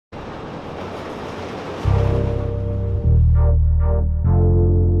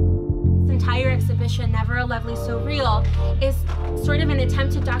exhibition, Never a Lovely So Real, is sort of an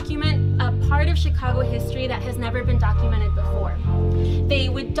attempt to document a part of Chicago history that has never been documented before. They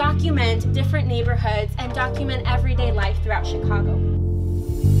would document different neighborhoods and document everyday life throughout Chicago.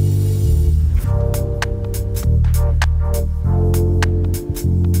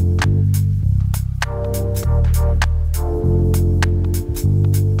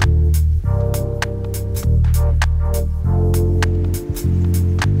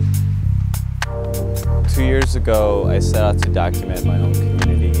 2 years ago, I set out to document my own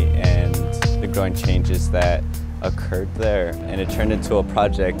community and the growing changes that occurred there, and it turned into a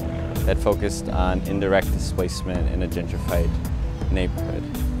project that focused on indirect displacement in a gentrified neighborhood,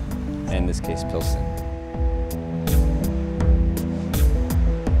 in this case, Pilsen.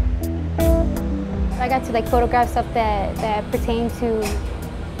 I got to photograph stuff that pertain to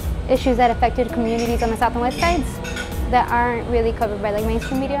issues that affected communities on the south and west sides that aren't really covered by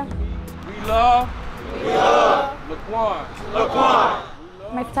mainstream media. We love Laquan.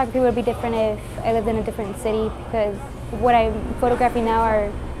 My photography would be different if I lived in a different city, because what I'm photographing now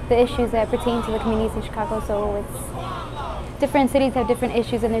are the issues that pertain to the communities in Chicago. So it's different cities have different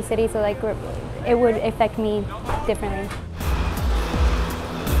issues in their city, so it would affect me differently.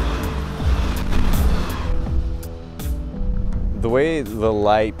 The way the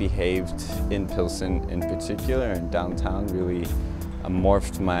light behaved in Pilsen in particular, and downtown, really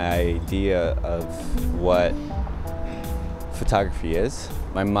morphed my idea of what photography is.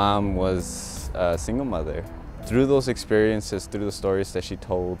 My mom was a single mother. Through those experiences, through the stories that she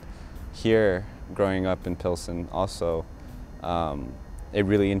told here growing up in Pilsen also, it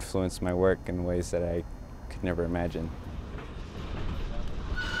really influenced my work in ways that I could never imagine.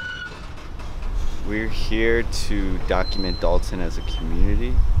 We're here to document Dalton as a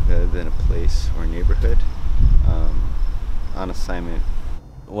community rather than a place or a neighborhood, on assignment.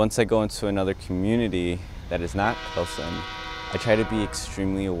 Once I go into another community that is not Pilsen, I try to be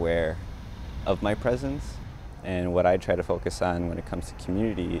extremely aware of my presence, and what I try to focus on when it comes to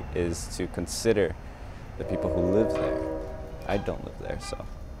community is to consider the people who live there. I don't live there, so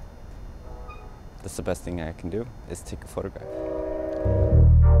that's the best thing I can do, is take a photograph.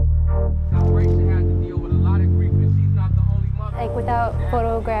 Without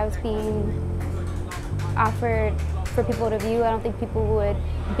photographs being offered for people to view, I don't think people would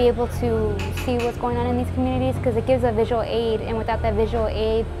be able to see what's going on in these communities, because it gives a visual aid, and without that visual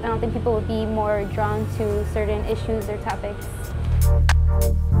aid, I don't think people would be more drawn to certain issues or topics.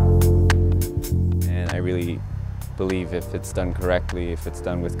 And I really believe if it's done correctly, if it's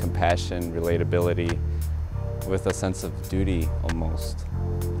done with compassion, relatability, with a sense of duty almost,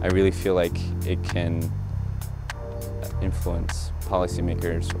 I really feel like it can influence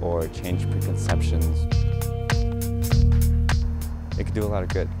policymakers or change preconceptions. It could do a lot of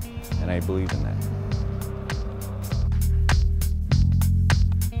good, and I believe in that.